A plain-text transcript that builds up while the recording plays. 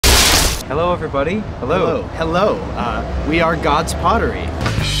Hello, everybody. Hello. Hello. Hello. We are God's Pottery.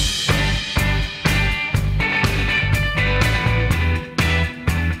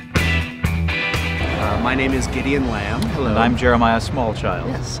 My name is Gideon Lamb. Hello. And I'm Jeremiah Smallchild.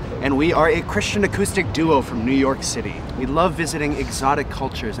 Yes. And we are a Christian acoustic duo from New York City. We love visiting exotic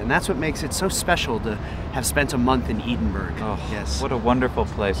cultures, and that's what makes it so special to have spent a month in Edinburgh. Oh, yes. What a wonderful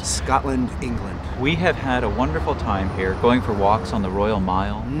place. Scotland, England. We have had a wonderful time here, going for walks on the Royal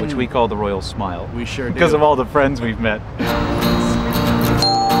Mile, which we call the Royal Smile. We sure do. Because of all the friends we've met.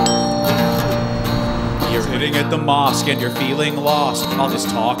 You're sitting at the mosque and you're feeling lost. All this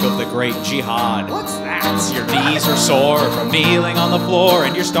talk of the great jihad. What's that? Your knees are sore from kneeling on the floor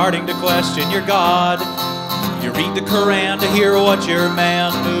and you're starting to question your God. You read the Quran to hear what your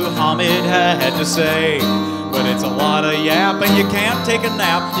man Muhammad had to say. But it's a lot of yap and you can't take a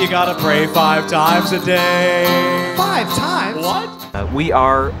nap. You gotta pray 5 times a day. 5 times? What? We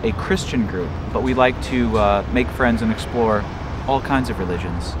are a Christian group, but we like to make friends and explore all kinds of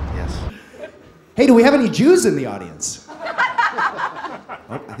religions. Yes. Hey, do we have any Jews in the audience?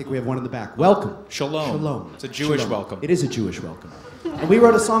 Oh, I think we have one in the back. Welcome. Shalom. Shalom. It's a Jewish Shalom. welcome. It is a Jewish welcome. And we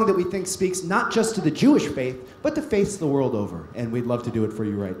wrote a song that we think speaks not just to the Jewish faith, but to faiths the world over. And we'd love to do it for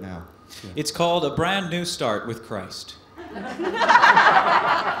you right now. Yeah. It's called A Brand New Start with Christ. And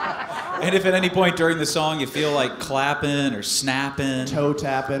if at any point during the song you feel like clapping or snapping, toe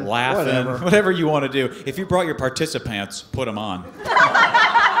tapping, laughing, whatever you want to do, if you brought your participants, put them on.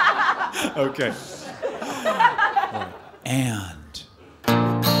 Okay. And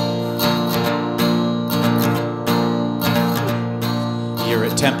you're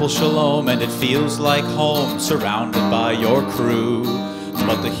at Temple Shalom and it feels like home, surrounded by your crew.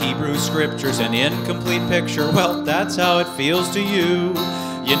 But the Hebrew scripture's an incomplete picture, well, that's how it feels to you.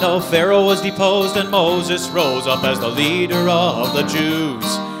 You know, Pharaoh was deposed and Moses rose up as the leader of the Jews.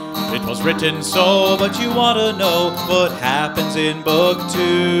 It was written so, but you want to know what happens in book 2.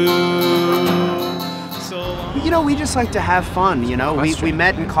 You know, we just like to have fun, you know. We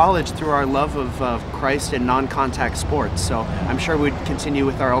met in college through our love of Christ and non-contact sports, so I'm sure we'd continue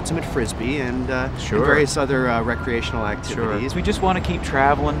with our ultimate frisbee and various other recreational activities. We just want to keep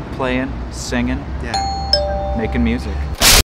traveling, playing, singing, yeah, making music.